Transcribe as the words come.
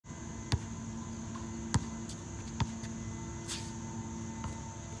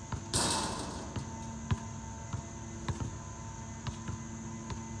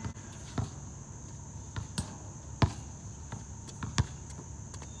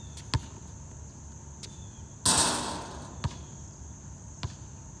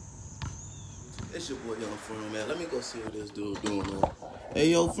It's your boy, Young FERN0, man. Let me go see what this dude doing, man. Hey,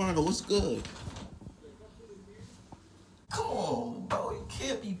 yo, FERN0, what's good? Come on, bro. You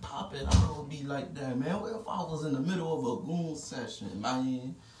can't be popping out and be like that, man. What if I was in the middle of a goon session,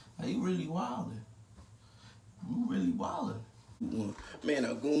 man? Are you really wildin'? You really wildin'. Man,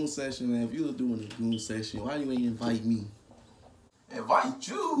 a goon session, man. If you were doing a goon session, why you ain't invite me? Invite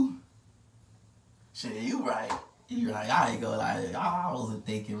you? Shit, you right. You right. I ain't gonna lie. I wasn't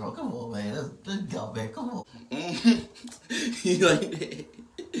thinking, bro. Come on, man. Let's go, man. Come on. You like that?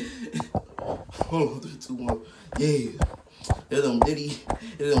 Hold on, 3, 2, 1. Yeah. There's them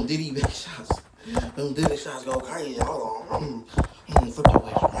Diddy back shots. Them Diddy shots go crazy. Hold on. Flip your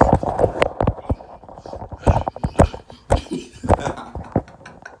way,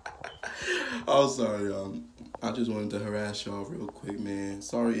 I'm sorry, y'all. I just wanted to harass y'all real quick, man.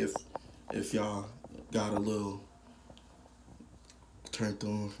 Sorry if y'all got a little turned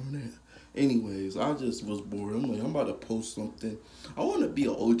on from that. Anyways, I just was bored. I'm like, I'm about to post something. I want to be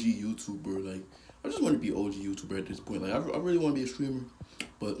an OG YouTuber. Like, I just want to be an OG YouTuber at this point. Like, I really want to be a streamer.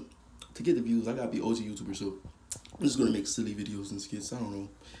 But to get the views, I got to be OG YouTuber. So I'm just going to make silly videos and skits. I don't know.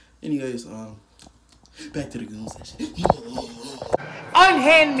 Anyways, back to the goon session.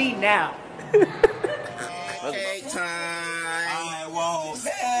 Unhand me now. Take time. I want a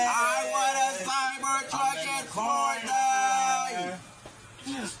Cybertruck and Fortnite.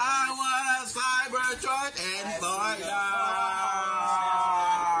 I want a Cybertruck and Fortnite.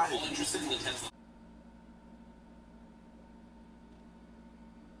 All interested in the Tesla.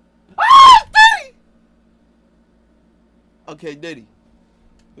 Diddy! Okay, Diddy.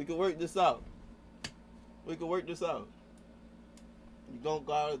 We can work this out. You don't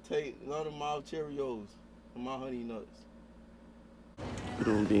gotta take none of my Cheerios and my honey nuts. Look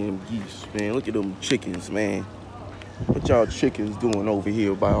at them damn geese, man. Look at them chickens, man. What y'all chickens doing over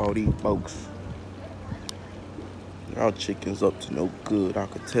here by all these folks? Y'all chickens up to no good, I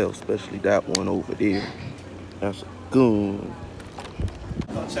could tell, especially that one over there. That's a goon.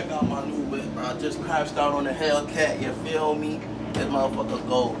 Check out my new whip, bro. I just crashed out on the Hellcat, you feel me? This motherfucker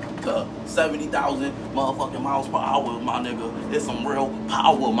go to 70,000 motherfucking miles per hour, my nigga. It's some real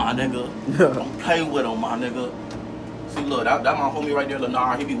power, my nigga. Don't play with him, my nigga. See, look, that my homie right there,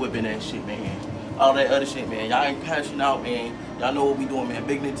 Lennar, he be whipping that shit, man. All that other shit, man. Y'all ain't cashing out, man. Y'all know what we doing, man.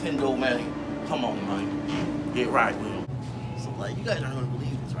 Big Nintendo, man. Come on, man. Get right with him. So, like, you guys aren't gonna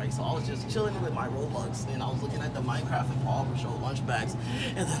believe this, right? So I was just chilling with my Robux, and I was looking at the Minecraft and Barber Show lunch bags,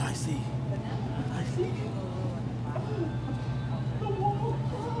 and then I see.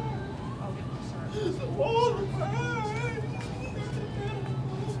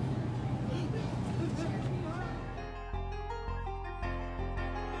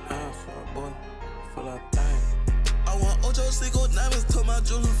 I want Ocho Cinco diamonds to my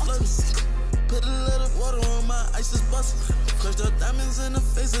jewelry flutters. Put a little water on my ice is bustin'. Crushed up diamonds in the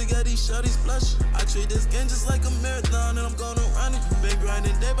face, I got these shorties blushing. I treat this game just like a marathon, and I'm gonna run it. Been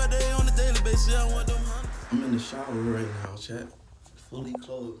grinding day by day on a daily basis. I want them hundreds. I'm in the shower right now, chat. Fully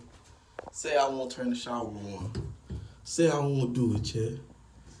clothed. Say I won't turn the shower on. Say I won't do it, chat.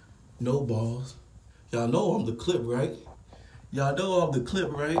 No balls. Y'all know I'm the clip, right? Y'all know I'm the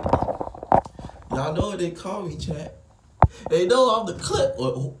clip, right? Y'all know what they call me, chat. They know I'm the clip.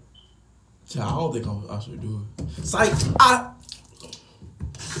 Chat, I don't think I should do it. Psych!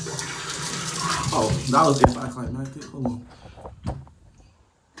 Oh, that was if I like magic. Hold on.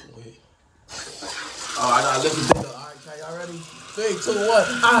 Wait. Oh, I gotta listen to the. Alright, chat, y'all ready? 3, 2, 1.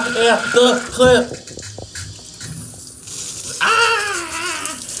 I am the clip.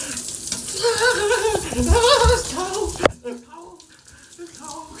 Let's go. Let's go. Let's go.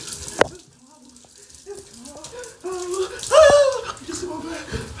 Just my back.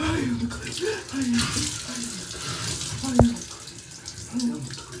 I am the clip. I am the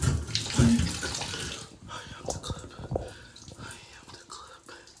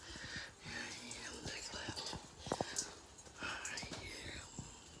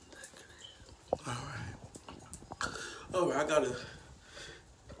Alright, I gotta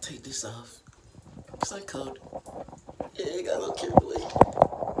take this off. Cause I'm cold. Yeah, I got a little carried away.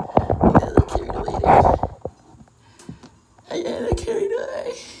 I carried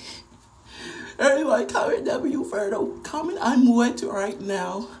away. Everybody comment FERN0. Comment I'm wet right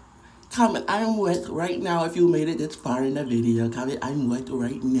now. Comment I'm wet right now if you made it this far in the video. Comment I'm wet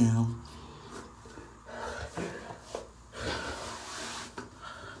right now.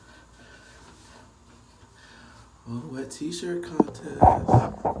 Oh, wet t-shirt contest.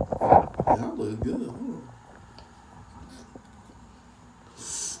 That look good, huh?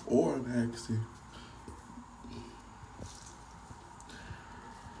 Or an accent.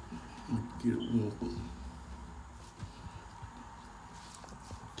 Get it warm.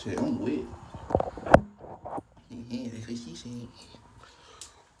 Shit, I'm wet. Yeah, that's what she said.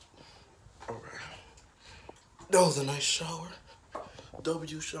 Alright. That was a nice shower.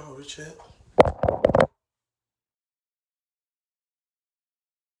 W shower, chat.